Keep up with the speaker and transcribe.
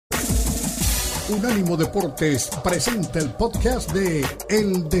Unánimo Deportes presenta el podcast de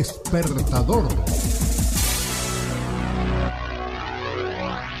El Despertador.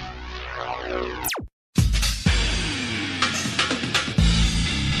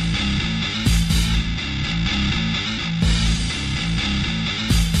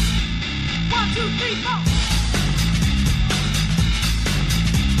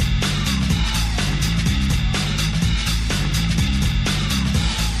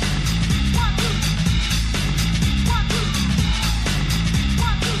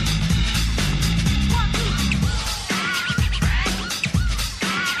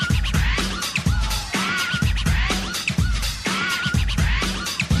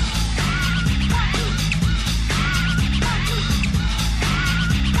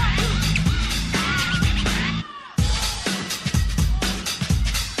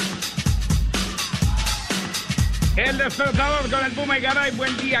 El Despertador con el Puma y Garay.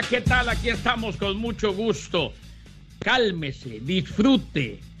 Buen día, ¿qué tal? Aquí estamos con mucho gusto. Cálmese,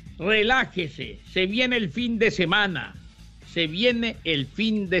 disfrute, relájese. Se viene el fin de semana.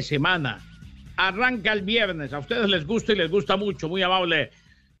 Arranca el viernes. A ustedes les gusta y les gusta mucho. Muy amable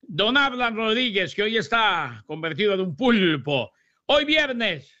don Ablan Rodríguez, que hoy está convertido en un pulpo. Hoy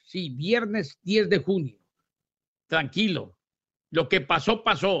viernes, sí, viernes 10 de junio. Tranquilo. Lo que pasó,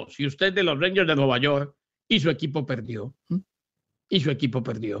 pasó. Si usted es de los Rangers de Nueva York y su equipo perdió.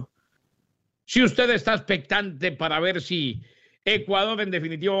 Si usted está expectante para ver si Ecuador en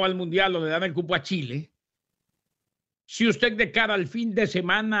definitiva va al Mundial o le dan el cupo a Chile. Si usted de cara al fin de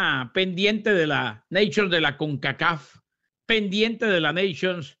semana pendiente de la Nations de la CONCACAF, pendiente de la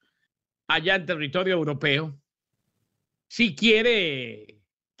Nations allá en territorio europeo. Si quiere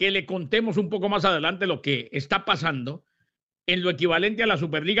que le contemos un poco más adelante lo que está pasando en lo equivalente a la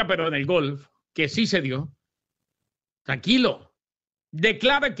Superliga, pero en el golf, que sí se dio. Tranquilo,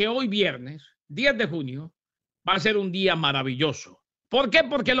 declara que hoy viernes, 10 de junio, va a ser un día maravilloso. ¿Por qué?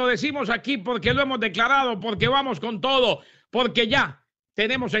 Porque lo decimos aquí, porque lo hemos declarado, porque vamos con todo, porque ya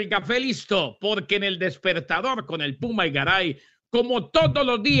tenemos el café listo, porque en el Despertador con el Puma y Garay, como todos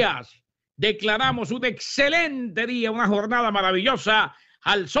los días, declaramos un excelente día, una jornada maravillosa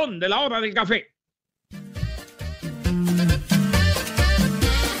al son de la hora del café.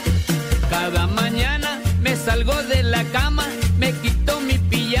 Cada mañana me salgo de la cama, me quito mi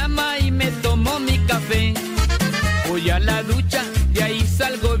pijama y me tomo mi café. Voy a la ducha, de ahí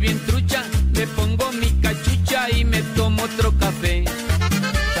salgo bien trucha, me pongo mi cachucha y me tomo otro café.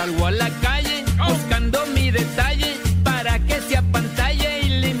 Salgo a la calle buscando mi detalle para que se apantalle y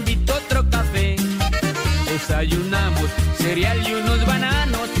le invito otro café. Desayunamos cereal y unos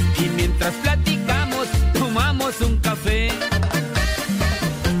bananos y mientras platicamos tomamos un café.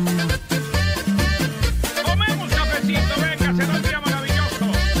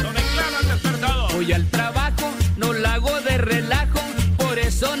 Voy al trabajo, no lo hago de relajo, por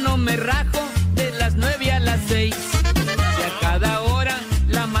eso no me rajo de las 9 a las 6. Si a cada hora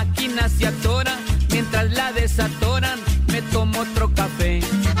la máquina se atora, mientras la desatoran, me tomo otro café.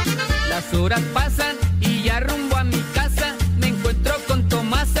 Las horas pasan y ya rumbo a mi casa, me encuentro con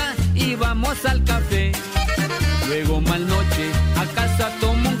Tomasa y vamos al café. Luego mal noche, a casa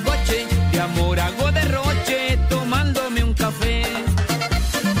tomo un coche, de amor hago derroche, tomándome un café.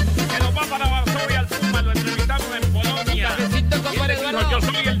 Yo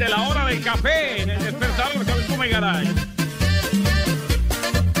soy el de la hora del café en el Despertador con el Puma y Garay.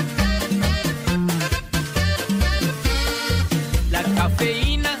 La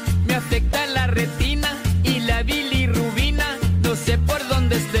cafeína me afecta la retina y la bilirrubina no sé por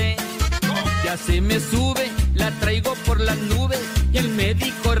dónde esté. Ya se me sube, la traigo por las nubes y el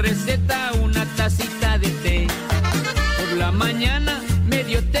médico receta una tacita de té. Por la mañana me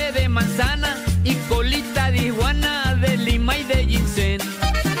dio té de manzana y colita de iguana, de lima y de ginseng.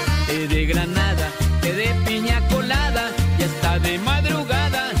 Té de granada, té de piña colada, ya está de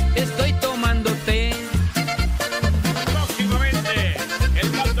madrugada, estoy tomando té. Próximamente,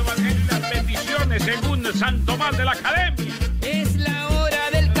 el Santo Evangelio y las bendiciones según San Tomás de la Academia. Es la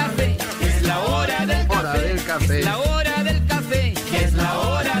hora del café, es la hora del café, es la hora del café, es la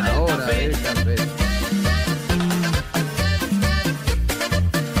hora del café.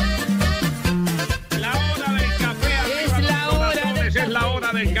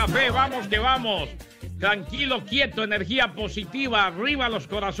 Del café, vamos que vamos, tranquilo, quieto, energía positiva, arriba los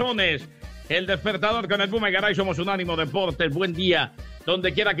corazones. El Despertador con el Puma y Garay, somos Unánimo Deportes. Buen día,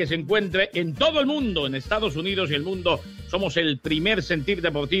 donde quiera que se encuentre, en todo el mundo, en Estados Unidos y el mundo, somos el primer sentir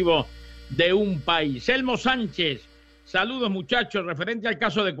deportivo de un país. Elmo Sánchez, saludos muchachos, referente al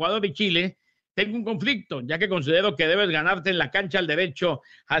caso de Ecuador y Chile, tengo un conflicto, ya que considero que debes ganarte en la cancha el derecho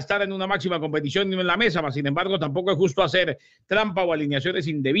a estar en una máxima competición y no en la mesa, mas sin embargo tampoco es justo hacer trampa o alineaciones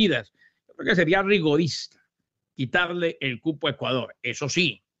indebidas. Yo creo que sería rigorista quitarle el cupo a Ecuador. Eso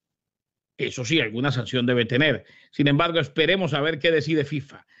sí, alguna sanción debe tener. Sin embargo, esperemos a ver qué decide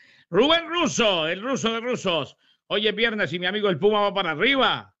FIFA. Rubén Russo, el ruso de rusos. Hoy es viernes y mi amigo el Puma va para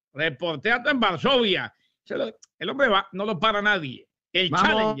arriba. Reporteando en Varsovia. El hombre va, no lo para nadie. El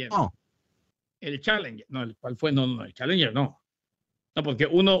Challenger. El Challenger. No, ¿cuál fue? No, el Challenger no. No, porque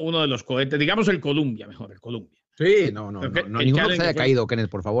uno de los cohetes, digamos el Columbia, mejor, el Columbia. Sí, no, ninguno se haya caído, Kenneth,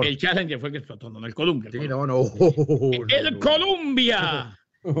 por favor. El Challenger fue que explotó, no, el Columbia. Sí, el Columbia.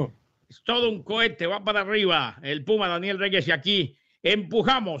 Es todo un cohete, va para arriba. El Puma, Daniel Reyes, y aquí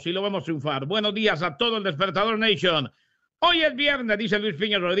empujamos y lo vemos triunfar. Buenos días a todo el Despertador Nation. Hoy es viernes, dice Luis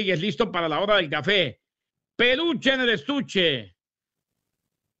Piña Rodríguez, listo para la hora del café. Peluche en el estuche.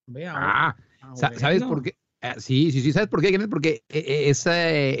 ¿Sabes por qué? Sí, ¿sabes por qué? Porque esa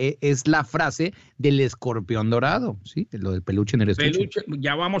es la frase del escorpión dorado, ¿sí? Lo del peluche en el estuche.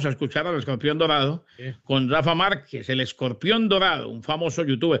 Ya vamos a escuchar al escorpión dorado con Rafa Márquez, el escorpión dorado, un famoso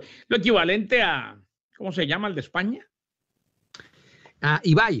youtuber. Lo equivalente a, ¿cómo se llama el de España?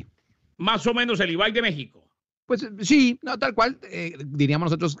 Ibai. Más o menos el Ibai de México. Pues sí, no, tal cual, diríamos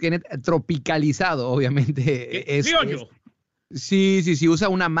nosotros, Kenneth, tropicalizado, obviamente. Criollo. Sí, usa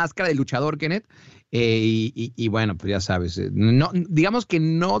una máscara de luchador, Kenneth, y bueno, pues ya sabes, no, digamos que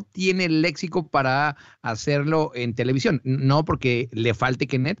no tiene el léxico para hacerlo en televisión, no porque le falte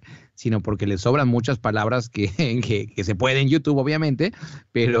Kenneth, sino porque le sobran muchas palabras que se pueden en YouTube, obviamente,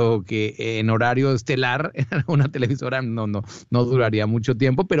 pero que en horario estelar, en una televisora, no duraría mucho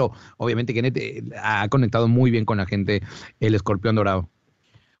tiempo, pero obviamente Kenneth ha conectado muy bien con la gente, el escorpión dorado.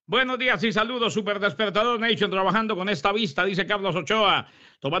 Buenos días y saludos, Super Despertador Nation, trabajando con esta vista, dice Carlos Ochoa,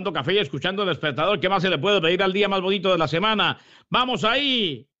 tomando café y escuchando el Despertador. ¿Qué más se le puede pedir al día más bonito de la semana? Vamos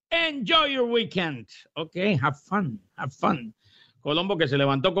ahí, enjoy your weekend. Ok, have fun. Colombo que se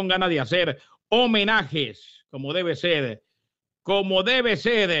levantó con ganas de hacer homenajes, como debe ser, con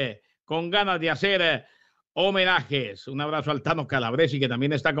ganas de hacer homenajes. Un abrazo al Tano Calabresi, que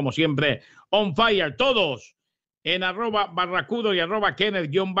también está como siempre on fire, todos en @barracudo y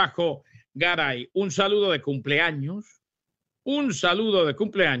 @Kenneth_Garay. Un saludo de cumpleaños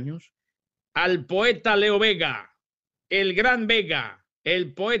al poeta Leo Vega, el gran Vega,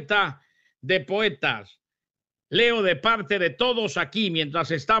 el poeta de poetas. Leo, de parte de todos aquí,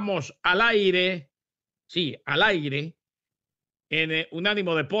 mientras estamos al aire, en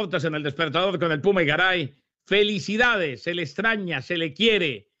Unánimo Deportes, en el Despertador con el Puma y Garay, felicidades, se le extraña, se le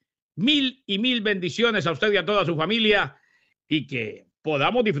quiere. Mil y mil bendiciones a usted y a toda su familia, y que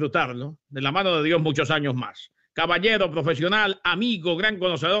podamos disfrutarlo de la mano de Dios muchos años más. Caballero, profesional, amigo, gran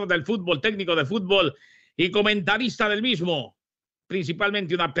conocedor del fútbol, técnico de fútbol y comentarista del mismo.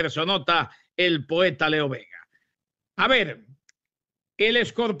 Principalmente una personota, el poeta Leo Vega. A ver, el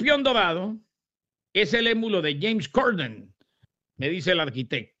escorpión dorado es el émulo de James Corden, me dice el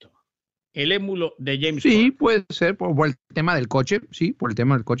arquitecto. El émulo de James Corden. Sí, puede ser por el tema del coche, sí.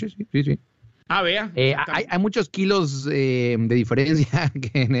 Vea. Hay muchos kilos de diferencia,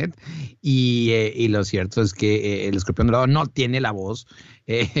 Kenneth, y lo cierto es que el escorpión dorado no tiene la voz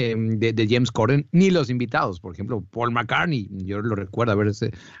de James Corden, ni los invitados. Por ejemplo, Paul McCartney, yo lo recuerdo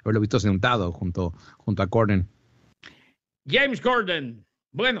haberlo visto sentado junto a Corden. James Corden,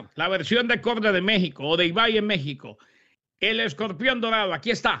 bueno, la versión de Corden de México, o de Ibai en México. El escorpión dorado,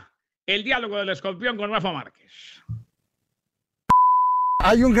 aquí está. El diálogo del escorpión con Rafa Márquez.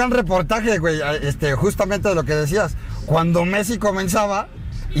 Hay un gran reportaje, güey, justamente de lo que decías. Cuando Messi comenzaba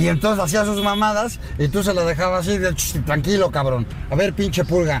y entonces hacía sus mamadas y tú se lo dejabas así de tranquilo, cabrón. A ver, pinche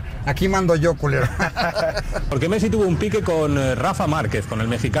pulga, aquí mando yo, culero. Porque Messi tuvo un pique con Rafa Márquez, con el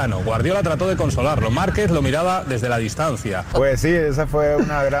mexicano. Guardiola trató de consolarlo. Márquez lo miraba desde la distancia. Pues sí, esa fue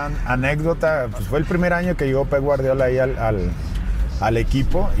una gran anécdota. Pues fue el primer año que llegó Pep Guardiola ahí al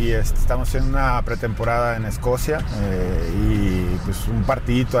equipo, y estamos en una pretemporada en Escocia, y pues un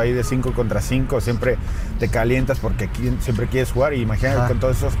partidito ahí de 5 contra 5, siempre te calientas porque siempre quieres jugar, y imagínate con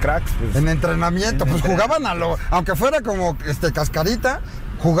todos esos cracks. Pues, en entrenamiento, pues jugaban aunque fuera como cascarita,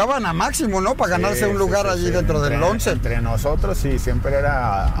 jugaban a máximo, ¿no? Para ganarse un lugar allí dentro del 11. Entre nosotros, sí, siempre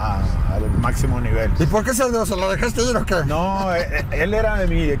era al máximo nivel. ¿Y por qué se lo dejaste ir o qué? No, él era de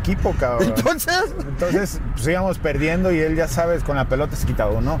mi equipo, cabrón. Entonces, pues íbamos perdiendo, y él, ya sabes, con la pelota se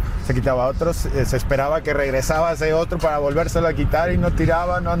quitaba uno, se quitaba otros, se esperaba que regresaba ese otro para volvérselo a quitar, y no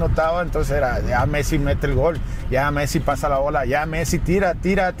tiraba, no anotaba. Entonces era, ya Messi mete el gol, ya Messi pasa la bola, ya Messi tira,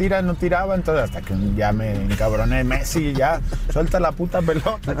 no tiraba. Entonces hasta que ya me encabroné, Messi, ya suelta la puta pelota.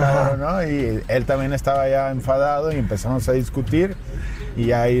 Está cabrón, ¿no? Y él también estaba ya enfadado y empezamos a discutir.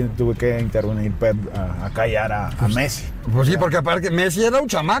 Y ahí tuve que intervenir a callar a Messi. Pues sí, porque aparte Messi era un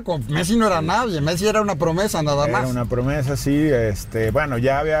chamaco, Messi no era nadie, Messi era una promesa nada más. Era una promesa, sí. Bueno,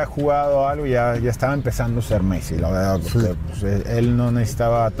 ya había jugado algo, ya estaba empezando a ser Messi, la verdad. Porque, pues, él no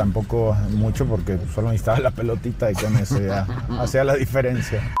necesitaba tampoco mucho porque solo necesitaba la pelotita y con eso ya hacía la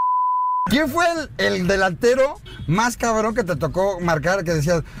diferencia. ¿Quién fue el delantero más cabrón que te tocó marcar, que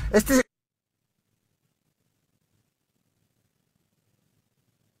decías,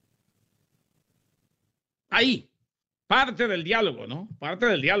 Ahí, parte del diálogo, ¿no? Parte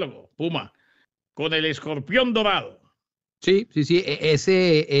del diálogo, Puma, con el escorpión dorado. Sí.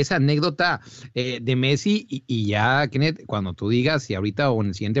 Esa anécdota de Messi y ya, Kenneth, cuando tú digas y ahorita o en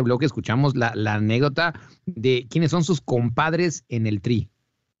el siguiente bloque escuchamos la anécdota de quiénes son sus compadres en el Tri.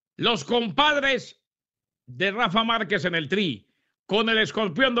 Los compadres de Rafa Márquez en el Tri, con el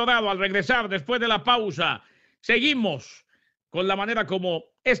escorpión dorado al regresar después de la pausa. Seguimos con la manera como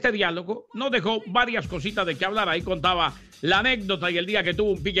este diálogo nos dejó varias cositas de qué hablar. Ahí contaba la anécdota y el día que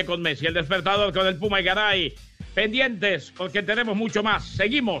tuvo un pique con Messi, el despertador con el Puma y Garay. Pendientes, porque tenemos mucho más.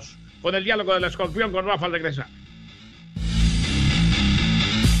 Seguimos con el diálogo del escorpión con Rafa al regresar. 1,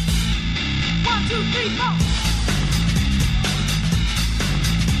 2, 3, 4.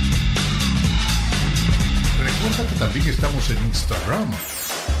 Recuerda que también estamos en Instagram.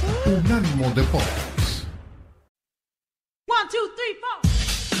 Unánimo Deportes. 1, 2, 3, 4.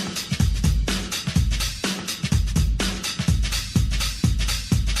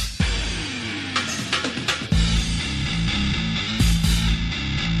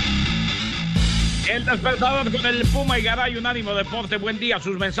 El despertador con el Puma y Garay, Unánimo Deporte. Buen día,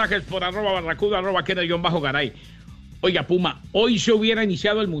 sus mensajes por @barracuda, @Kenneth_Garay. Oiga, Puma, hoy se hubiera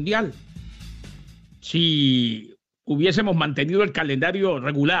iniciado el Mundial. Si hubiésemos mantenido el calendario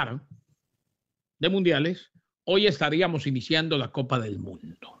regular de mundiales, hoy estaríamos iniciando la Copa del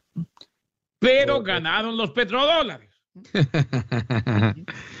Mundo. Pero ganaron los petrodólares.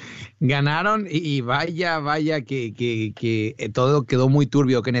 Ganaron y vaya que todo quedó muy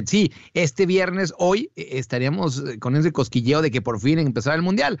turbio, Kenneth. Sí, este viernes, hoy, estaríamos con ese cosquilleo de que por fin empezara el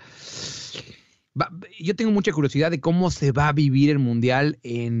Mundial. Yo tengo mucha curiosidad de cómo se va a vivir el Mundial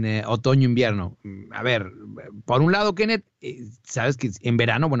en otoño-invierno. A ver, por un lado, Kenneth, sabes que en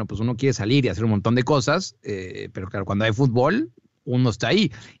verano, bueno, pues uno quiere salir y hacer un montón de cosas, pero claro, cuando hay fútbol, uno está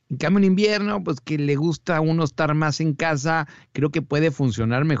ahí. En cambio, en invierno, pues que le gusta a uno estar más en casa, creo que puede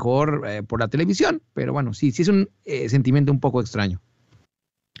funcionar mejor por la televisión, pero bueno, sí es un sentimiento un poco extraño.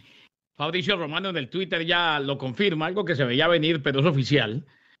 Fabricio Romano en el Twitter ya lo confirma, algo que se veía venir, pero es oficial.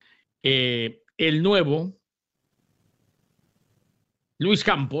 El nuevo Luis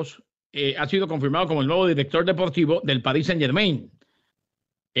Campos ha sido confirmado como el nuevo director deportivo del Paris Saint-Germain.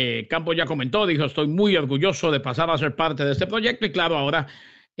 Campos ya comentó, dijo, estoy muy orgulloso de pasar a ser parte de este proyecto y claro, ahora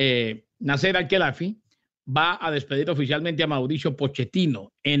Nasser Al-Khelaifi va a despedir oficialmente a Mauricio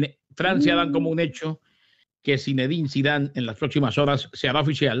Pochettino. En Francia dan como un hecho que Zinedine Zidane en las próximas horas se hará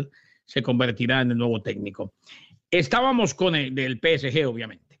oficial, se convertirá en el nuevo técnico. Estábamos con el del PSG,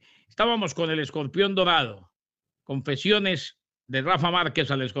 obviamente. Estábamos con el escorpión dorado. Confesiones de Rafa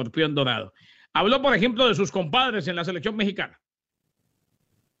Márquez al escorpión dorado. Habló, por ejemplo, de sus compadres en la selección mexicana.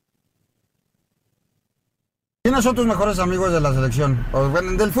 ¿Quiénes son tus mejores amigos de la selección? O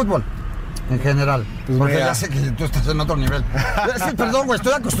bueno, del fútbol, en general. Pues porque mira, ya sé que tú estás en otro nivel. Sí, perdón, güey,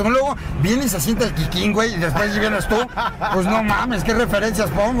 estoy acostumbrado. Luego viene y se siente el Kikín, güey, y después vienes tú. Pues no mames, ¿qué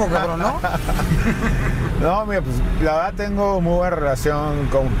referencias pongo, cabrón, no? No, mira, pues la verdad tengo muy buena relación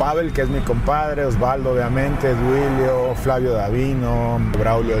con Pavel, que es mi compadre, Osvaldo, obviamente, Duilio, Flavio Davino,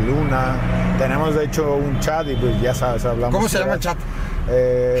 Braulio Luna. Tenemos, de hecho, un chat y pues ya sabes, hablamos. ¿Cómo se llama el chat?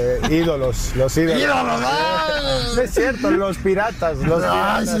 Ídolos, los ídolos. ¡Ídolos! No es cierto, los piratas. Los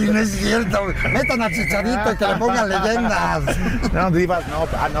Ay, piratas. sí, no es cierto. Metan al Chicharito y que le pongan leyendas. No, divas, no.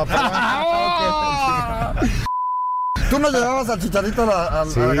 No, perdón. ¿Tú no llevabas al Chicharito a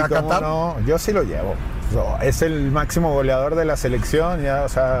Qatar? No, yo sí lo llevo. Es el máximo goleador de la selección, ya, o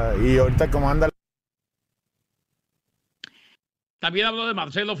sea, y ahorita como anda. También habló de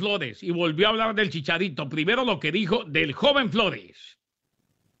Marcelo Flores y volvió a hablar del Chicharito. Primero lo que dijo del joven Flores.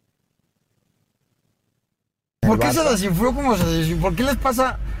 ¿Por qué se desinfló como se desinfló? ¿Por qué les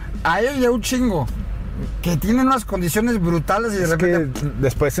pasa a él y a un chingo? Que tienen unas condiciones brutales y de repente... que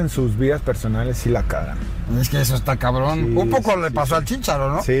después en sus vidas personales sí la cagan. Es que eso está cabrón. Sí, un poco sí, le pasó al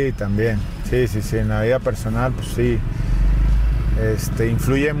Chícharo, ¿no? Sí, también. Sí. En la vida personal, pues sí.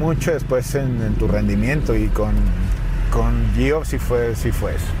 Influye mucho después en tu rendimiento y con Gio sí fue eso.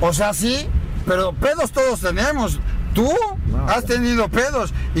 O sea, sí, pero pedos todos tenemos. Tú No, has tenido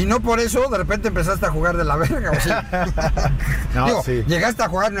pedos y no por eso de repente empezaste a jugar de la verga, o sea. No, Digo, sí. llegaste a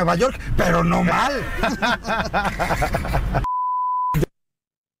jugar en Nueva York, pero no mal.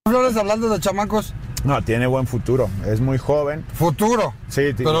 Flores, hablando de chamacos, No, tiene buen futuro. Es muy joven. futuro,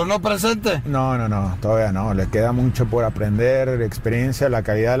 Sí, pero no presente. No, todavía no. Le queda mucho por aprender, experiencia, la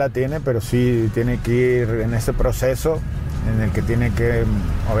calidad la tiene, pero sí tiene que ir en ese proceso en el que tiene que,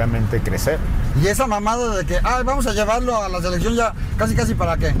 obviamente, crecer. Y esa mamada de que, vamos a llevarlo a la selección ya, casi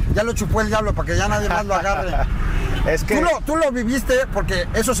para que ya lo chupó el diablo, para que ya nadie más lo agarre. Es que... Tú lo viviste porque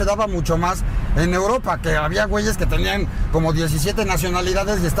eso se daba mucho más en Europa, que había güeyes que tenían como 17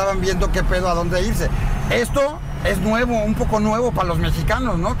 nacionalidades y estaban viendo qué pedo, a dónde irse. Esto es nuevo, un poco nuevo para los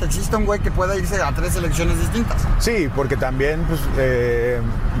mexicanos, ¿no? Que exista un güey que pueda irse a 3 selecciones distintas. Sí, porque también pues,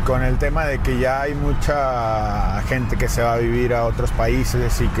 con el tema de que ya hay mucha gente que se va a vivir a otros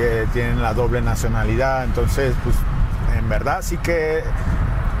países y que tienen la doble nacionalidad, entonces pues en verdad sí que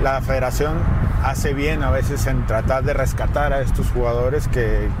la federación hace bien a veces en tratar de rescatar a estos jugadores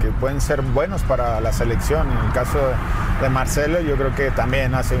que pueden ser buenos para la selección. En el caso de Marcelo yo creo que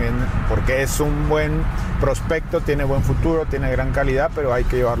también hace bien porque es un buen prospecto, tiene buen futuro, tiene gran calidad, pero hay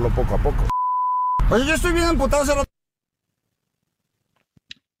que llevarlo poco a poco. Oye, yo estoy bien emputado hace rato.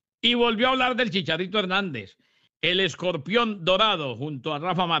 Y volvió a hablar del Chicharito Hernández, el escorpión dorado junto a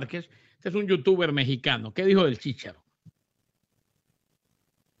Rafa Márquez. Este es un youtuber mexicano. ¿Qué dijo del Chicharo?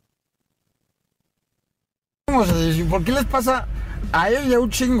 ¿Por qué les pasa a él y a un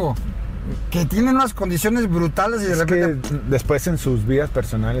chingo? Que tienen unas condiciones brutales y de repente... que después en sus vidas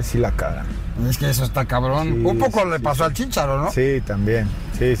personales sí la cagan. Es que eso está cabrón. Sí, un poco le sí, pasó sí. al Chícharo, ¿no? Sí, también.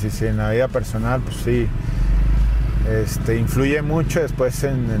 Sí. En la vida personal, pues sí. Influye mucho después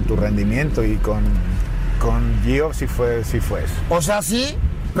en tu rendimiento y con Gio sí fue eso. O sea, sí,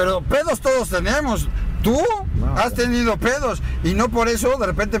 pero pedos todos tenemos. Tú has tenido pedos y no por eso de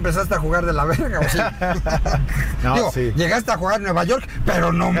repente empezaste a jugar de la verga, o sea. No, Digo, sí. llegaste a jugar en Nueva York,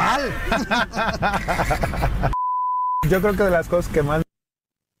 pero no mal. Yo creo que de las cosas que más...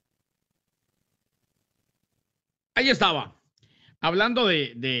 Ahí estaba, hablando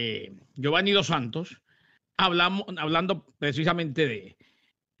de Giovanni Dos Santos, hablando precisamente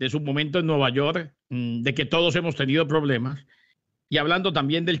de su momento en Nueva York, de que todos hemos tenido problemas, y hablando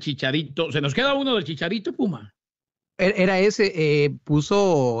también del Chicharito. ¿Se nos queda uno del Chicharito, Puma? Era ese,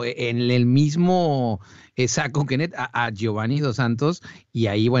 puso en el mismo saco Kenneth a Giovanni Dos Santos, y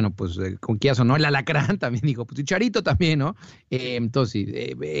ahí, bueno, pues con quién sonó el alacrán también, dijo, pues Chicharito también, ¿no? Entonces,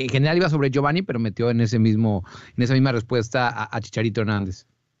 en general iba sobre Giovanni, pero metió en esa misma respuesta a Chicharito Hernández.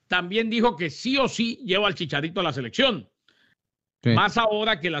 También dijo que sí o sí lleva al Chicharito a la selección. Sí. Más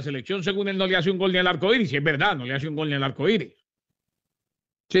ahora que la selección, según él, no le hace un gol ni al arco iris. Y es verdad, no le hace un gol ni al arco iris.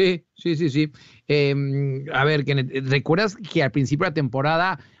 Sí. A ver, Kenneth, ¿recuerdas que al principio de la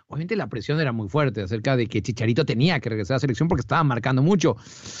temporada, obviamente la presión era muy fuerte acerca de que Chicharito tenía que regresar a la selección porque estaba marcando mucho?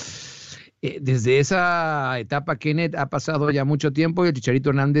 Desde esa etapa, Kenneth, ha pasado ya mucho tiempo y el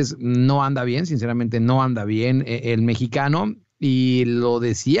Chicharito Hernández no anda bien, sinceramente no anda bien el mexicano. Y lo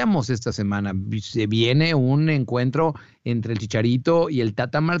decíamos esta semana, se viene un encuentro entre el Chicharito y el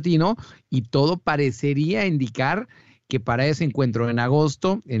Tata Martino y todo parecería indicar que para ese encuentro en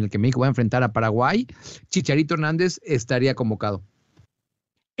agosto, en el que México va a enfrentar a Paraguay, Chicharito Hernández estaría convocado.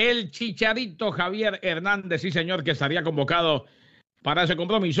 El Chicharito Javier Hernández, sí señor, que estaría convocado para ese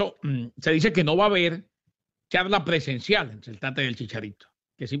compromiso. Se dice que no va a haber charla presencial entre el Tata y el Chicharito,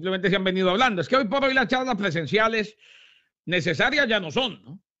 que simplemente se han venido hablando. Es que hoy por hoy las charlas presenciales necesarias ya no son,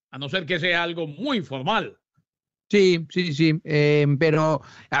 ¿no? A no ser que sea algo muy formal. Sí, pero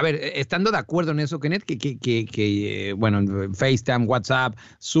a ver, estando de acuerdo en eso, Kenneth, que bueno, FaceTime, WhatsApp,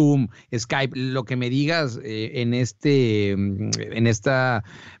 Zoom, Skype, lo que me digas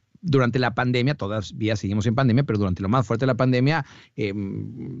durante la pandemia, todavía seguimos en pandemia, pero durante lo más fuerte de la pandemia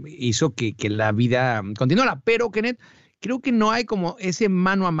hizo que la vida continuara. Pero, Kenneth, creo que no hay como ese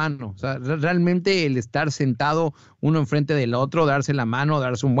mano a mano. O sea, realmente el estar sentado uno enfrente del otro, darse la mano,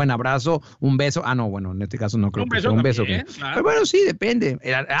 darse un buen abrazo, un beso. No, bueno, en este caso no creo que sea un beso. Claro. Pero bueno, sí, depende.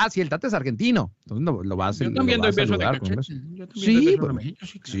 Sí, el Tata es argentino. Entonces lo vas a saludar. Yo también doy besos de cachete.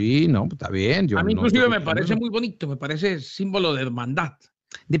 Sí, no, está bien. A mí inclusive me parece muy bonito, me parece símbolo de hermandad.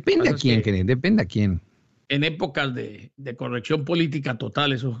 Depende a quién, Kenneth, depende a quién. En épocas de corrección política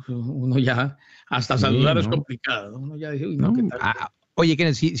total, eso uno ya, hasta saludar es complicado. Uno ya dice, uy, no, ¿qué tal? Oye,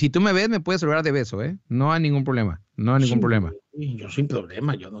 Kenneth, si tú me ves, me puedes saludar de beso, ¿eh? No hay ningún problema, problema. Yo sin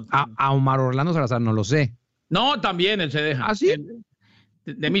problema, yo no. A Omar Orlando Salazar no lo sé. No, también él se deja. ¿Ah, sí?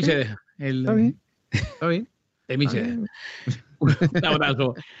 De mí se deja. Está bien. Un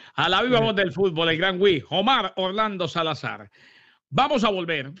abrazo. A la viva voz del fútbol, el gran Wii, Omar Orlando Salazar. Vamos a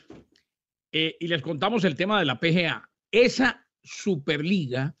volver y les contamos el tema de la PGA. Esa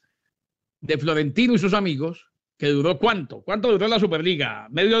Superliga de Florentino y sus amigos, que duró ¿cuánto? ¿Cuánto duró la Superliga?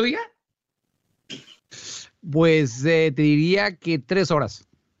 ¿Medio día? Pues te diría que 3 horas.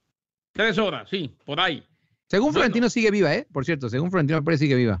 3 horas, sí, por ahí. Según Florentino sigue viva, por cierto, según Florentino Pérez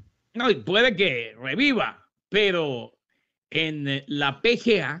sigue viva. No, y puede que reviva, pero en la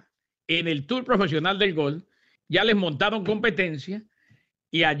PGA, en el Tour Profesional del Golf, ya les montaron competencia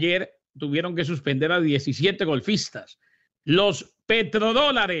y ayer tuvieron que suspender a 17 golfistas. Los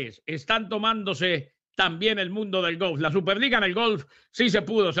petrodólares están tomándose también el mundo del golf. La Superliga en el golf sí se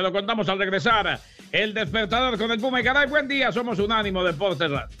pudo, se lo contamos al regresar. El Despertador con el Puma y Caray. Buen día, somos Unánimo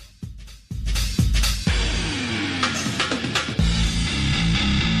Deportes Radio.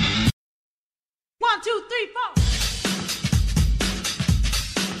 One, two, three, four.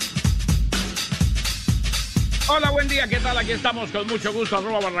 Hola, buen día, ¿qué tal? Aquí estamos con mucho gusto,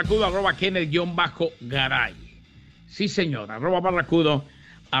 @Barracudo, @Kenneth_Garay. Sí, señor, @Barracudo,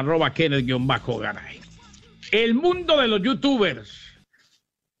 @Kenneth_Garay. El mundo de los youtubers.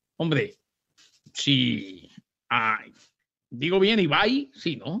 Hombre, si digo bien, Ibai,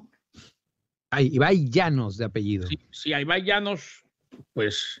 sí, ¿no? Ibai Llanos de apellido. Si a Ibai Llanos,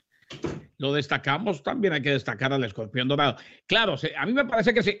 pues lo destacamos, también hay que destacar al Escorpión Dorado. Claro, a mí me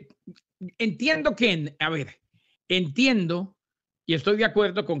parece que entiendo que, entiendo y estoy de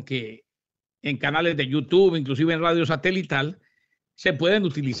acuerdo con que en canales de YouTube, inclusive en radio satelital, se pueden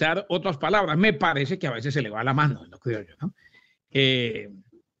utilizar otras palabras. Me parece que a veces se le va la mano, lo creo yo, ¿no?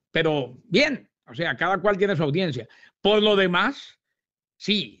 Pero bien, o sea, cada cual tiene su audiencia. Por lo demás,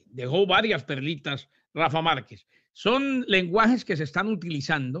 sí, dejó varias perlitas Rafa Márquez. Son lenguajes que se están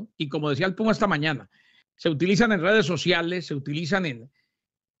utilizando y como decía el Puma esta mañana, se utilizan en redes sociales, se utilizan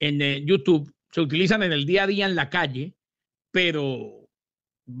en YouTube, se utilizan en el día a día en la calle, pero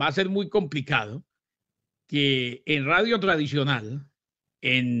va a ser muy complicado que en radio tradicional,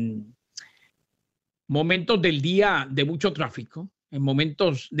 en momentos del día de mucho tráfico, en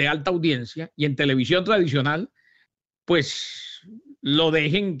momentos de alta audiencia y en televisión tradicional, pues lo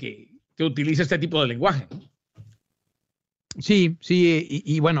dejen que utilice este tipo de lenguaje, ¿no? Sí,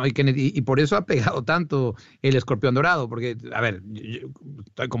 y bueno, y por eso ha pegado tanto el Escorpión Dorado, porque, a ver, yo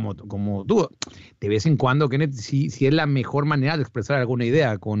estoy como tú, de vez en cuando, Kenneth, sí es la mejor manera de expresar alguna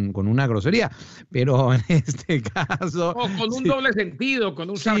idea con una grosería, pero en este caso... O con un doble sentido, con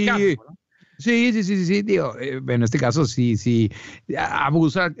un sarcasmo, ¿no? Sí, tío. En este caso sí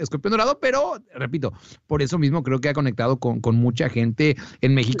abusa Escorpión Dorado, pero repito, por eso mismo creo que ha conectado con mucha gente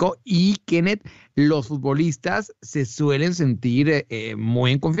en México y Kenneth, los futbolistas se suelen sentir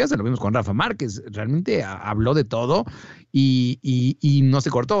muy en confianza. Lo vimos con Rafa Márquez, realmente habló de todo y no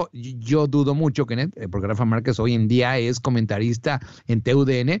se cortó. Yo dudo mucho, Kenneth, porque Rafa Márquez hoy en día es comentarista en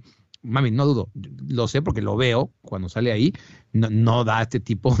TUDN. Mami, no dudo, lo sé porque lo veo cuando sale ahí, no da este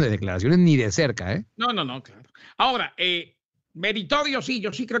tipo de declaraciones ni de cerca, ¿eh? No, claro. Ahora, meritorio, sí,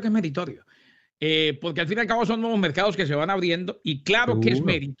 yo sí creo que es meritorio, porque al fin y al cabo son nuevos mercados que se van abriendo y claro que es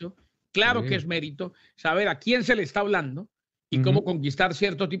mérito, que es mérito saber a quién se le está hablando y cómo conquistar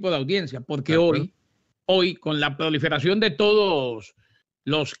cierto tipo de audiencia, porque hoy con la proliferación de todos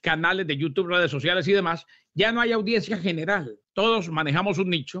los canales de YouTube, redes sociales y demás, ya no hay audiencia general, todos manejamos un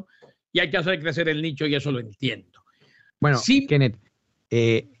nicho y hay que hacer crecer el nicho y eso lo entiendo. Bueno, sí. Kenneth,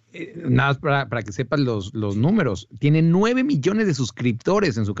 nada más para que sepas los números, tiene 9 millones de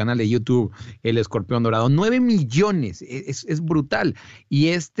suscriptores en su canal de YouTube, El Escorpión Dorado, 9 millones, es brutal. Y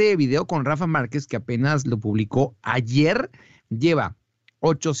este video con Rafa Márquez, que apenas lo publicó ayer, lleva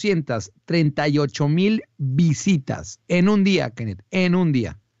 838,000 visitas en un día, Kenneth, en un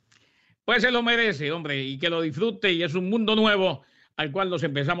día. Pues se lo merece, hombre, y que lo disfrute y es un mundo nuevo al cual nos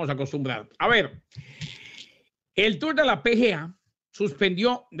empezamos a acostumbrar. A ver, el Tour de la PGA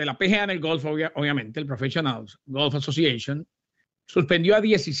suspendió, de la PGA en el golf, obviamente, el Professional Golf Association, suspendió a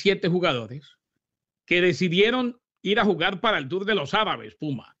 17 jugadores que decidieron ir a jugar para el Tour de los Árabes,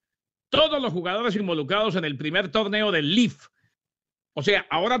 Puma. Todos los jugadores involucrados en el primer torneo del LIV. O sea,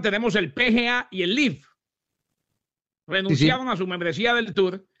 ahora tenemos el PGA y el LIV. Renunciaron a su membresía del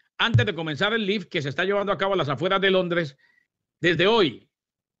Tour antes de comenzar el LIV que se está llevando a cabo a las afueras de Londres desde hoy.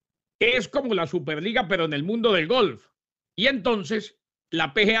 Es como la Superliga, pero en el mundo del golf. Y entonces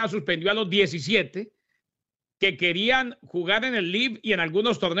la PGA suspendió a los 17 que querían jugar en el LIV y en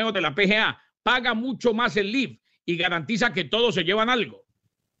algunos torneos de la PGA. Paga mucho más el LIV y garantiza que todos se llevan algo.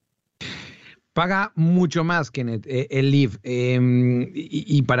 Paga mucho más, Kenneth, el LIV.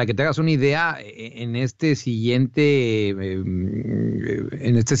 Y para que te hagas una idea, en este siguiente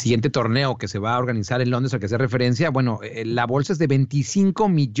torneo que se va a organizar en Londres, al que hace referencia, bueno, la bolsa es de 25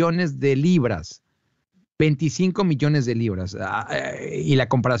 millones de libras. 25 millones de libras. Y la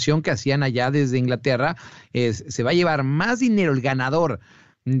comparación que hacían allá desde Inglaterra es, se va a llevar más dinero el ganador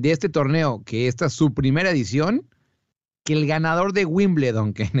de este torneo, que esta es su primera edición, que el ganador de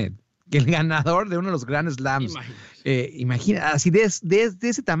Wimbledon, Kenneth. Que el ganador de uno de los Grand Slams. Imagina, así de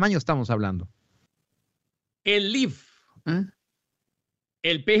ese tamaño estamos hablando. El LIV.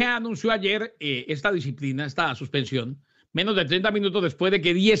 El PGA anunció ayer esta disciplina, esta suspensión, menos de 30 minutos después de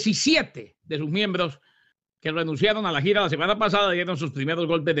que 17 de sus miembros que renunciaron a la gira la semana pasada dieron sus primeros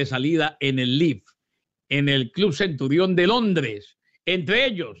golpes de salida en el LIV, en el Club Centurión de Londres. Entre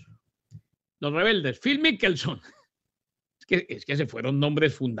ellos, los rebeldes, Phil Mickelson. Es que se fueron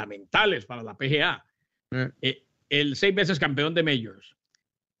nombres fundamentales para la PGA. El 6 veces campeón de Majors.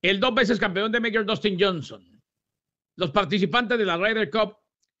 El 2 veces campeón de Majors, Dustin Johnson. Los participantes de la Ryder Cup,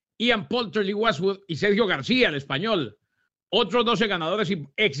 Ian Poulter, Lee Westwood y Sergio García, el español. Otros 12 ganadores,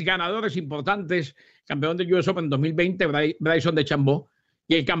 ex ganadores importantes. Campeón del US Open 2020, Bryson DeChambeau.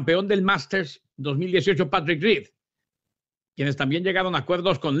 Y el campeón del Masters 2018, Patrick Reed. Quienes también llegaron a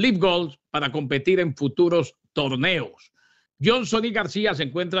acuerdos con LIV Golf para competir en futuros torneos. Johnson y García se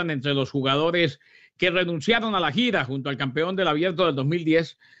encuentran entre los jugadores que renunciaron a la gira junto al campeón del Abierto del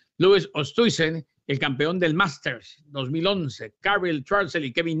 2010, Louis Oosthuizen, el campeón del Masters 2011, Carl Schwartzel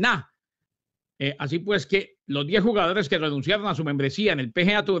y Kevin Na. Así pues que los 10 jugadores que renunciaron a su membresía en el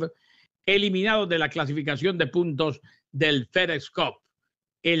PGA Tour, eliminados de la clasificación de puntos del FedEx Cup.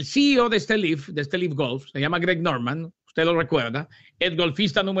 El CEO de este LIV Golf, se llama Greg Norman, usted lo recuerda, es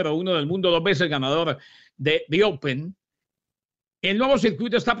golfista número 1 del mundo, 2 veces ganador de The Open. El nuevo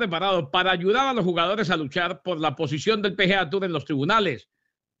circuito está preparado para ayudar a los jugadores a luchar por la posición del PGA Tour en los tribunales.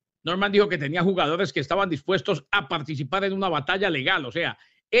 Norman dijo que tenía jugadores que estaban dispuestos a participar en una batalla legal. O sea,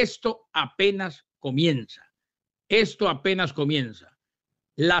 esto apenas comienza. Esto apenas comienza.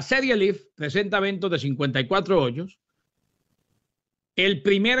 La serie LIV presenta eventos de 54 hoyos. El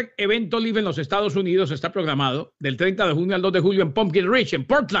primer evento LIV en los Estados Unidos está programado del 30 de junio al 2 de julio en Pumpkin Ridge, en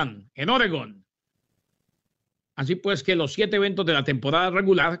Portland, en Oregon. Así pues que los 7 eventos de la temporada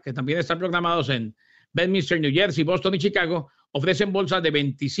regular, que también están programados en Bedminster, New Jersey, Boston y Chicago, ofrecen bolsas de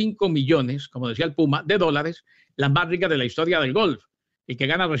 25 millones, como decía el Puma, de dólares, las más ricas de la historia del golf. El que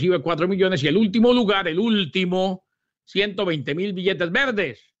gana recibe 4 millones y el último lugar, 120,000 billetes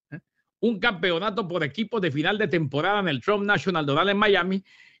verdes. Un campeonato por equipos de final de temporada en el Trump National Doral en Miami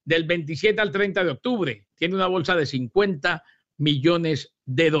del 27 al 30 de octubre. Tiene una bolsa de 50 millones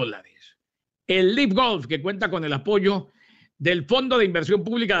de dólares. El LIV Golf, que cuenta con el apoyo del Fondo de Inversión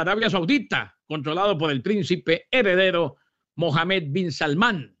Pública de Arabia Saudita, controlado por el príncipe heredero Mohammed bin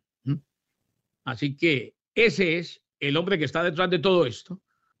Salman. Así que ese es el hombre que está detrás de todo esto,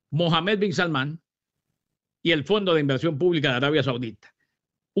 Mohammed bin Salman y el Fondo de Inversión Pública de Arabia Saudita.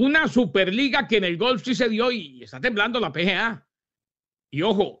 Una superliga que en el golf sí se dio y está temblando la PGA. Y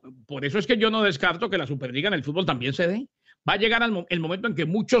ojo, por eso es que yo no descarto que la superliga en el fútbol también se dé. Va a llegar el momento en que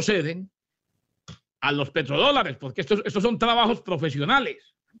muchos ceden a los petrodólares, porque estos son trabajos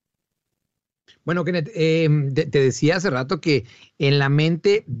profesionales. Bueno, Kenneth, te decía hace rato que en la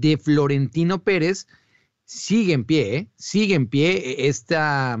mente de Florentino Pérez sigue en pie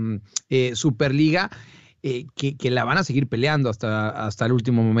esta Superliga, que la van a seguir peleando hasta el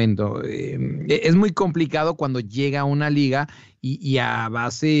último momento. Es muy complicado cuando llega una liga y a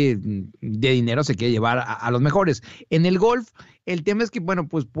base de dinero se quiere llevar a los mejores. En el golf, el tema es que, bueno,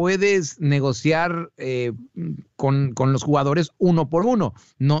 pues puedes negociar con los jugadores uno por uno.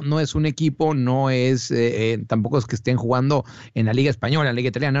 No es un equipo, no es, tampoco es que estén jugando en la Liga Española, en la Liga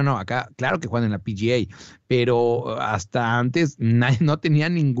Italiana. No, acá, claro que juegan en la PGA, pero hasta antes no tenía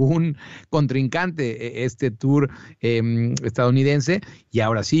ningún contrincante este tour estadounidense. Y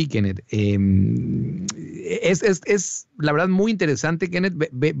ahora sí, Kenneth, es la verdad muy interesante, Kenneth,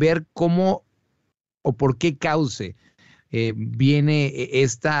 ver cómo o por qué cauce viene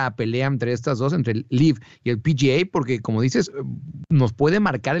esta pelea entre estas dos, entre el LIV y el PGA, porque como dices, nos puede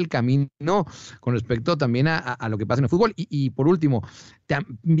marcar el camino con respecto también a lo que pasa en el fútbol. Y por último,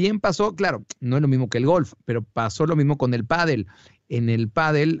 también pasó, claro, no es lo mismo que el golf, pero pasó lo mismo con el pádel. En el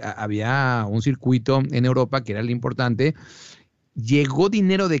pádel había un circuito en Europa que era lo importante. Llegó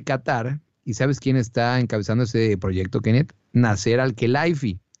dinero de Qatar, y ¿sabes quién está encabezando ese proyecto, Kenneth? Nasser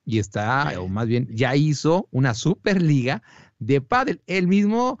Al-Khelaifi. Y está, o más bien, ya hizo una superliga de pádel. El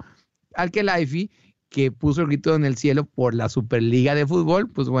mismo Al-Khelaifi que puso el grito en el cielo por la Superliga de fútbol,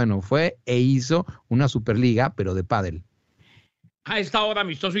 pues bueno, fue e hizo una Superliga, pero de pádel. A esta hora,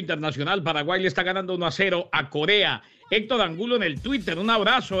 amistoso internacional, Paraguay le está ganando 1-0 a Corea. Héctor Angulo en el Twitter, un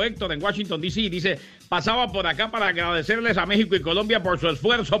abrazo, Héctor, en Washington, D.C. Dice, pasaba por acá para agradecerles a México y Colombia por su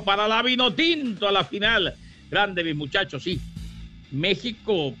esfuerzo para la Vinotinto a la final. Grande, mis muchachos, sí.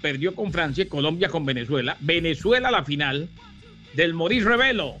 México perdió con Francia y Colombia con Venezuela. Venezuela a la final del Maurice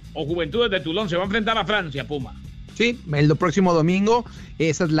Revelo o Juventudes de Toulon se va a enfrentar a Francia, Puma. Sí, el próximo domingo,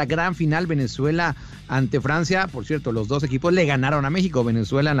 esa es la gran final, Venezuela ante Francia. Por cierto, los dos equipos le ganaron a México,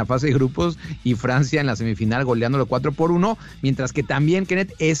 Venezuela en la fase de grupos y Francia en la semifinal goleándolo 4-1, mientras que también,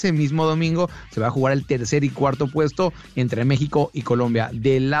 Kenneth, ese mismo domingo se va a jugar el tercer y cuarto puesto entre México y Colombia.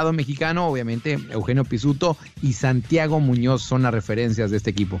 Del lado mexicano, obviamente, Eugenio Pizzuto y Santiago Muñoz son las referencias de este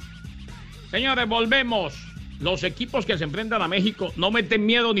equipo. Señores, volvemos. Los equipos que se enfrentan a México no meten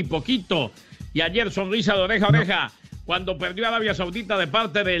miedo ni poquito. Y ayer sonrisa de oreja a oreja cuando perdió Arabia Saudita de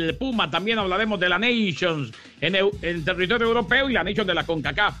parte del Puma. También hablaremos de la Nations en territorio europeo y la Nations de la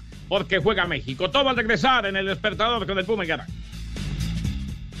CONCACAF, porque juega México. Todo al regresar en el Despertador con el Puma y Garay.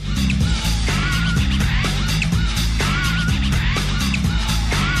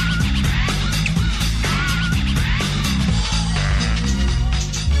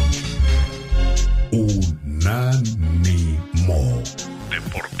 UNANIMO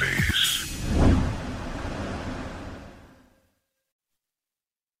Deportes.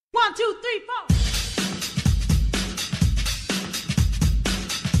 1, 2, 3, 4.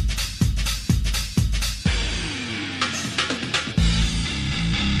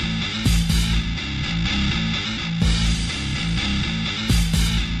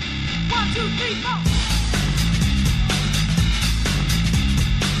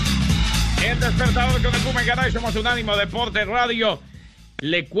 El Despertador con el Puma y Garay, somos Unánimo Deportes Radio.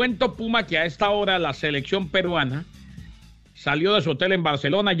 Le cuento, Puma, que a esta hora la selección peruana salió de su hotel en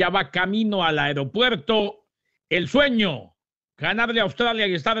Barcelona, ya va camino al aeropuerto. El sueño, ganarle a Australia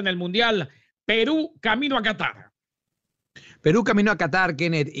y estar en el Mundial. Perú, camino a Qatar. Perú camino a Qatar,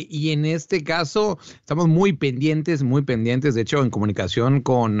 Kenneth, y en este caso estamos muy pendientes, de hecho en comunicación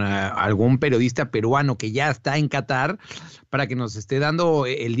con algún periodista peruano que ya está en Qatar para que nos esté dando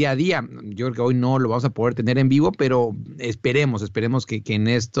el día a día. Yo creo que hoy no lo vamos a poder tener en vivo, pero esperemos que en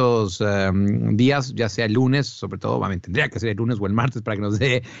estos días, ya sea el lunes, sobre todo, tendría que ser el lunes o el martes para que nos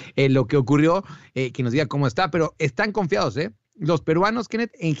dé lo que ocurrió, que nos diga cómo está, pero están confiados, Los peruanos,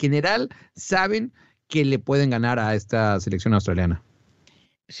 Kenneth, en general saben que le pueden ganar a esta selección australiana.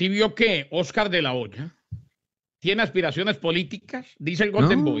 Si vio que Oscar de la Hoya tiene aspiraciones políticas, dice el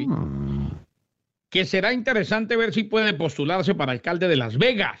Golden Boy, que será interesante ver si puede postularse para alcalde de Las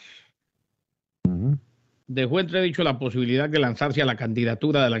Vegas. Dejó entredicho la posibilidad de lanzarse a la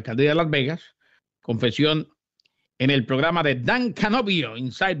candidatura de la alcaldía de Las Vegas. Confesión en el programa de Dan Canovio,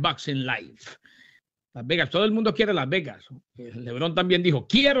 Inside Boxing Live. Las Vegas, todo el mundo quiere Las Vegas. LeBron también dijo,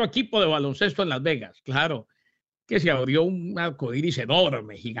 quiero equipo de baloncesto en Las Vegas. Claro, que se abrió un arcoíris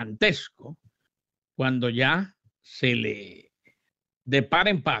enorme, gigantesco, cuando ya se le, de par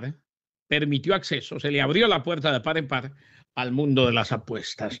en par, permitió acceso, se le abrió la puerta de par en par al mundo de las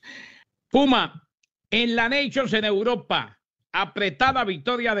apuestas. Puma, en la Nations en Europa, apretada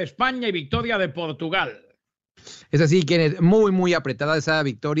victoria de España y victoria de Portugal. Es así, Kenneth, muy apretada esa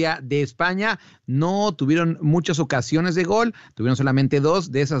victoria de España. No tuvieron muchas ocasiones de gol, tuvieron solamente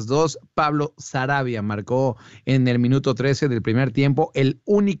dos. De esas dos, Pablo Sarabia marcó en el minuto 13 del primer tiempo el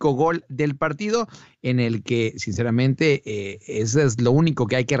único gol del partido, en el que, sinceramente, eso es lo único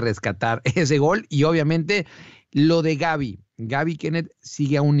que hay que rescatar, ese gol. Y obviamente lo de Gavi, Kenneth,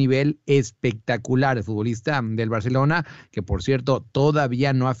 sigue a un nivel espectacular, el futbolista del Barcelona, que por cierto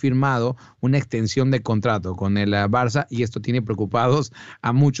todavía no ha firmado una extensión de contrato con el Barça, y esto tiene preocupados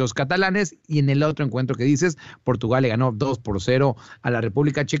a muchos catalanes. Y en el otro encuentro que dices, Portugal le ganó 2-0 a la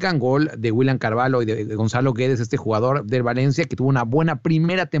República Checa, gol de William Carvalho y de Gonzalo Guedes, este jugador del Valencia que tuvo una buena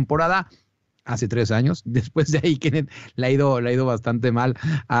primera temporada hace 3 años. Después de ahí, Kenneth, le ha ido bastante mal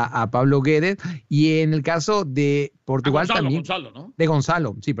a Pablo Guedes. Y en el caso de Portugal también. Gonzalo, ¿no? De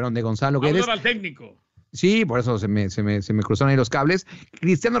Gonzalo Guedes. Al técnico. Sí, por eso se me cruzaron ahí los cables.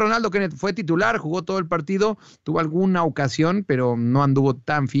 Cristiano Ronaldo, Kenneth, fue titular, jugó todo el partido, tuvo alguna ocasión, pero no anduvo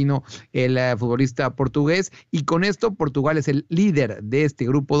tan fino el futbolista portugués. Y con esto, Portugal es el líder de este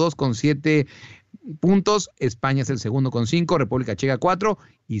grupo 2 con 7 puntos. España es el segundo con 5, República Checa 4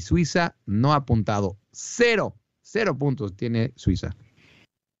 y Suiza no ha apuntado. 0 puntos tiene Suiza.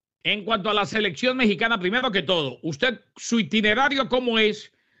 En cuanto a la selección mexicana, primero que todo, usted, su itinerario, ¿cómo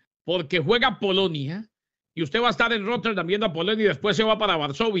es? Porque juega Polonia, y usted va a estar en Rotterdam viendo a Polonia y después se va para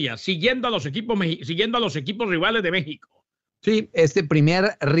Varsovia, siguiendo a los equipos rivales de México. Sí, este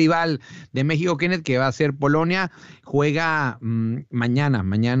primer rival de México, Kenneth, que va a ser Polonia, juega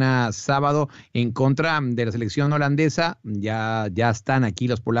mañana sábado en contra de la selección holandesa. Ya están aquí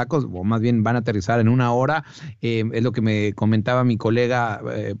los polacos, o más bien van a aterrizar en una hora. Es lo que me comentaba mi colega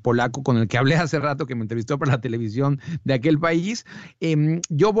polaco con el que hablé hace rato, que me entrevistó para la televisión de aquel país.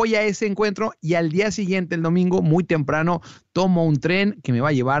 Yo voy a ese encuentro y al día siguiente, el domingo, muy temprano, tomo un tren que me va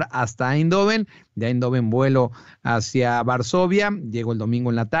a llevar hasta Eindhoven. De Eindhoven vuelo hacia Varsovia, llego el domingo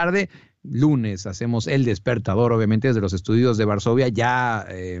en la tarde. Lunes hacemos el despertador, obviamente desde los estudios de Varsovia. Ya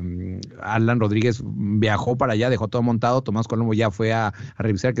Alan Rodríguez viajó para allá, dejó todo montado. Tomás Colombo ya fue a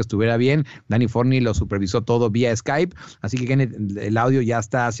revisar que estuviera bien. Dani Forni lo supervisó todo vía Skype, así que el audio ya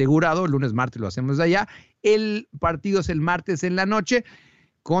está asegurado. Lunes, martes lo hacemos de allá. El partido es el martes en la noche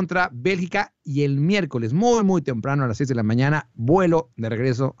contra Bélgica, y el miércoles muy muy temprano a las 6 de la mañana vuelo de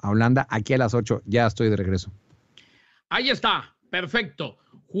regreso a Holanda. Aquí a las 8 ya estoy de regreso. Ahí está, perfecto.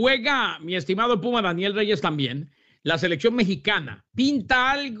 Juega mi estimado Puma Daniel Reyes también, la selección mexicana. Pinta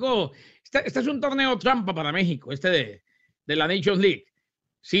algo. Este es un torneo trampa para México, de la Nations League.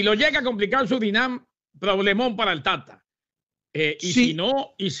 Si lo llega a complicar Surinam, problemón para el Tata. Sí.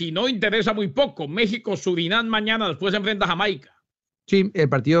 Si no, interesa muy poco. México, Surinam mañana, después se enfrenta a Jamaica. Sí, el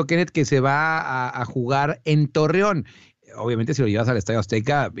partido, Kenneth, que se va a jugar en Torreón. Obviamente, si lo llevas al Estadio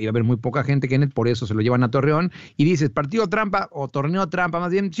Azteca, iba a haber muy poca gente, Kenneth, por eso se lo llevan a Torreón. Y dices, partido trampa o torneo trampa,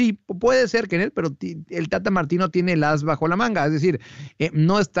 más bien, sí, puede ser, Kenneth, pero el Tata Martino tiene el as bajo la manga. Es decir,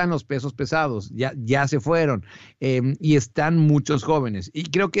 no están los pesos pesados, ya se fueron, y están muchos jóvenes. Y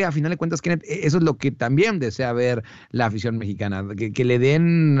creo que a final de cuentas, Kenneth, eso es lo que también desea ver la afición mexicana, que le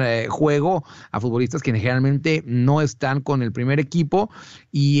den juego a futbolistas que generalmente no están con el primer equipo.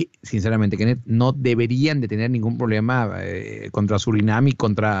 Y sinceramente, Kenneth, no deberían de tener ningún problema contra Surinam y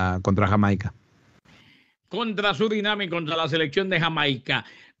contra Jamaica. Contra Surinam y contra la selección de Jamaica.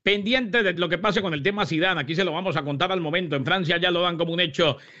 Pendiente de lo que pase con el tema Zidane, aquí se lo vamos a contar al momento. En Francia ya lo dan como un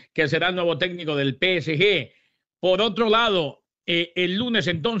hecho que será el nuevo técnico del PSG. Por otro lado, el lunes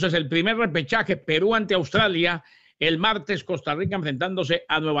entonces el primer repechaje, Perú ante Australia. El martes Costa Rica enfrentándose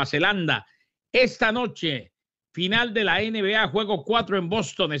a Nueva Zelanda. Esta noche, final de la NBA, juego 4 en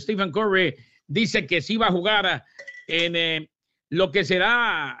Boston. Stephen Curry dice que sí va a jugar en lo que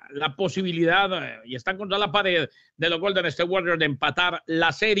será la posibilidad, y están contra la pared de los Golden State Warriors, de empatar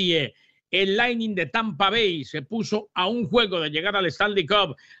la serie. El Lightning de Tampa Bay se puso a un juego de llegar al Stanley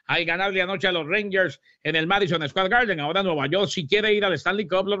Cup al ganarle anoche a los Rangers en el Madison Square Garden. Ahora Nueva York, si quiere ir al Stanley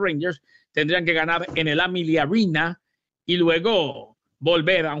Cup, los Rangers tendrían que ganar en el Amalie Arena y luego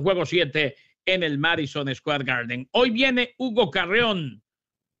volver a un juego 7 en el Madison Square Garden. Hoy viene Hugo Carreón.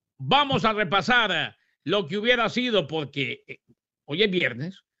 Vamos a repasar lo que hubiera sido, porque hoy es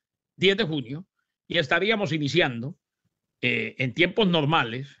viernes, 10 de junio, y estaríamos iniciando en tiempos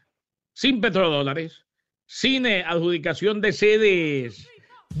normales, sin petrodólares, sin adjudicación de sedes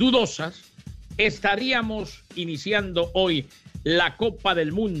dudosas, estaríamos iniciando hoy la Copa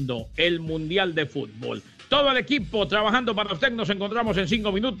del Mundo, el Mundial de Fútbol. Todo el equipo trabajando para usted. Nos encontramos en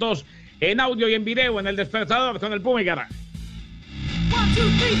 5 minutos en audio y en video en el Despertador con el Puma y Garra. 1,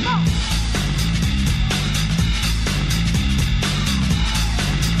 2, 3, 4.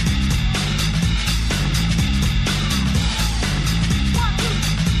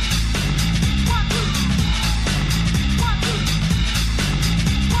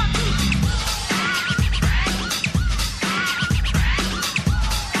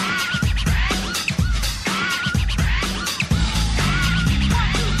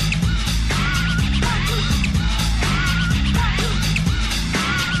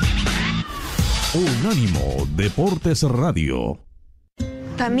 UNANIMO Deportes Radio.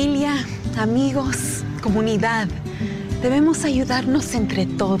 Familia, amigos, comunidad, debemos ayudarnos entre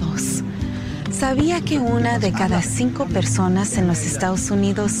todos. ¿Sabía que 1 de cada 5 personas en los Estados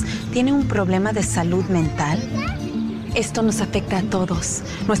Unidos tiene un problema de salud mental? Esto nos afecta a todos.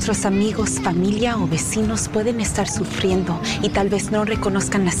 Nuestros amigos, familia o vecinos pueden estar sufriendo y tal vez no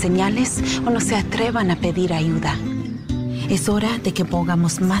reconozcan las señales o no se atrevan a pedir ayuda. Es hora de que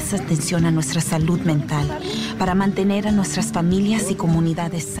pongamos más atención a nuestra salud mental para mantener a nuestras familias y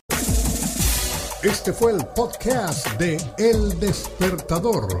comunidades. Este fue el podcast de El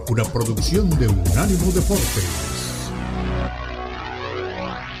Despertador, una producción de UNANIMO Deportes.